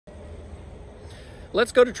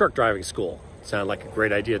Let's go to truck driving school. Sounded like a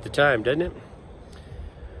great idea at the time, didn't it?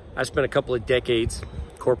 I spent a couple of decades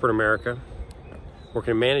in corporate America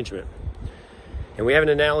working in management. And we have an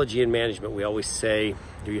analogy in management. We always say,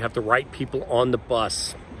 do you have the right people on the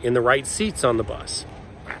bus, in the right seats on the bus?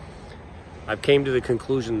 I've came to the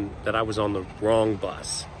conclusion that I was on the wrong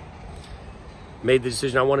bus. Made the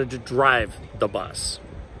decision I wanted to drive the bus.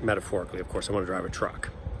 Metaphorically, of course, I want to drive a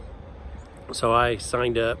truck. So I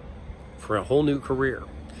signed up for a whole new career.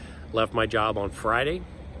 Left my job on Friday,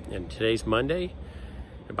 and today's Monday.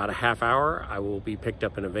 In about a half hour, I will be picked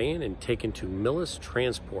up in a van and taken to Millis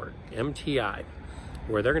Transport, MTI,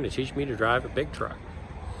 where they're going to teach me to drive a big truck.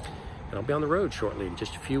 And I'll be on the road shortly in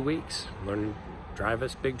just a few weeks, learning to drive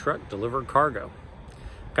this big truck, deliver cargo.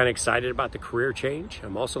 I'm kind of excited about the career change.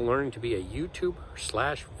 I'm also learning to be a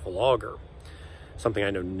YouTuber/vlogger, something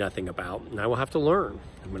I know nothing about, and I will have to learn.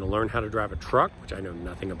 I'm going to learn how to drive a truck, which I know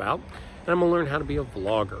nothing about, and I'm going to learn how to be a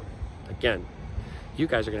vlogger. Again, you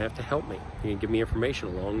guys are going to have to help me. You can give me information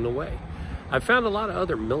along the way. I've found a lot of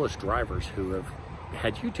other Millis drivers who have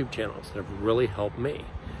had YouTube channels that have really helped me,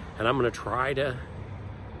 and I'm going to try to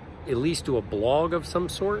at least do a blog of some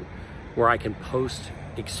sort where I can post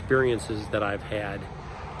experiences that I've had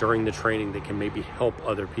during the training that can maybe help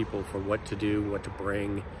other people for what to do, what to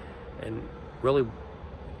bring, and really,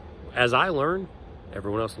 as I learn,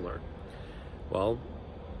 everyone else will learn. Well,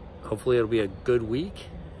 hopefully it'll be a good week,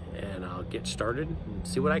 and I'll get started and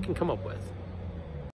see what I can come up with.